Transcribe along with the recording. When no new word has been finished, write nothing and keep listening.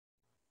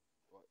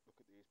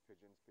these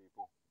pigeons,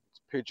 people.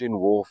 It's pigeon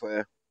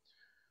warfare.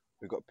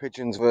 We've got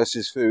pigeons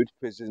versus food,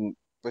 pigeon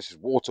versus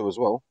water as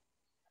well.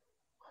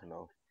 I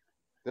know.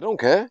 They don't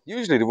care.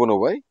 Usually they run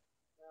away.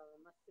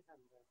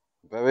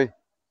 Very.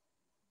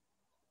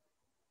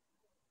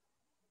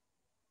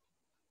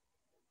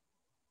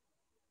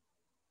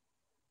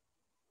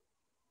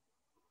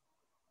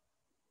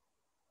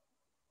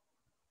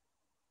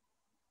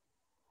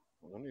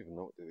 I don't even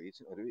know what they're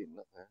eating. Are they eating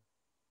that there?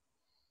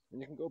 And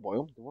you can go buy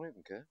them. They won't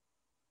even care.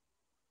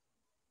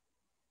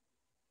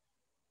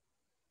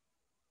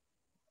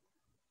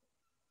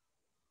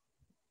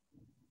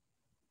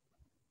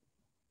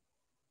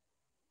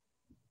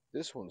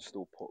 This one's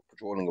still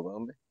patrolling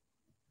around me.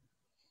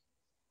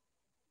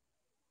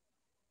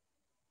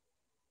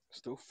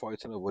 Still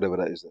fighting or whatever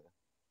that is there.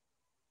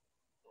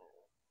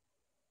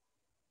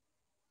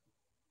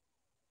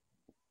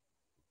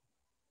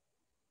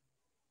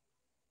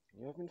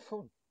 You having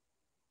fun?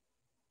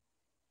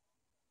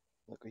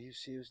 Like, are you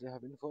seriously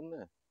having fun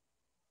there?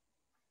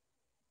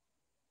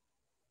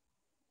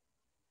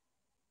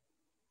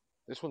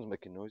 This one's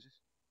making noises.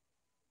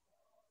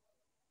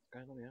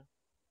 What's going on here?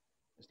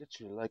 It's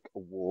literally like a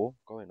war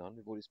going on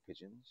with all these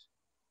pigeons.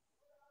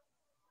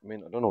 I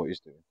mean, I don't know what he's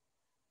doing.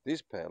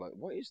 These pair, like,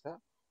 what is that?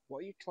 What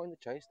are you trying to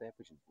chase there,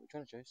 pigeon? What are you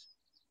trying to chase?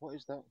 What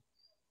is that?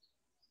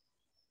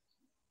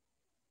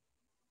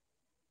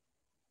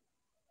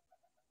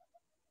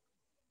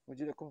 Where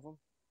did that come from?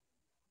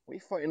 What are you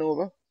fighting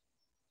over?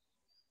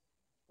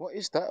 What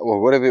is that? Well,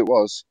 whatever it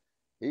was,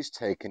 he's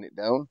taking it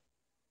down.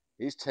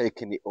 He's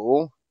taking it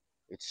all.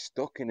 It's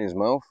stuck in his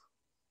mouth.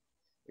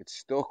 It's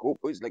stuck. Oh,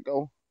 it's let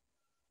go.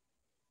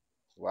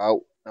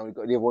 Wow. Now we've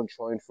got the other one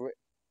trying for it.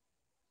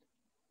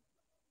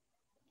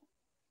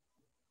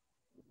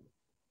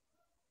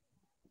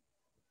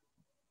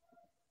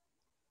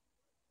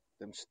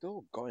 Them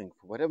still going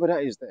for whatever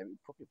that is there.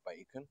 Probably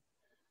bacon.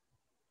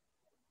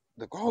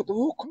 They're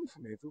all coming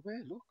from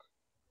everywhere. Look.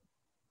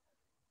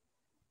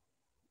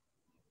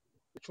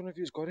 Which one of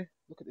you's got it?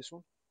 Look at this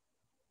one.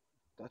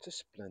 That's a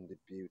splendid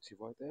beauty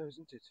right there,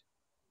 isn't it?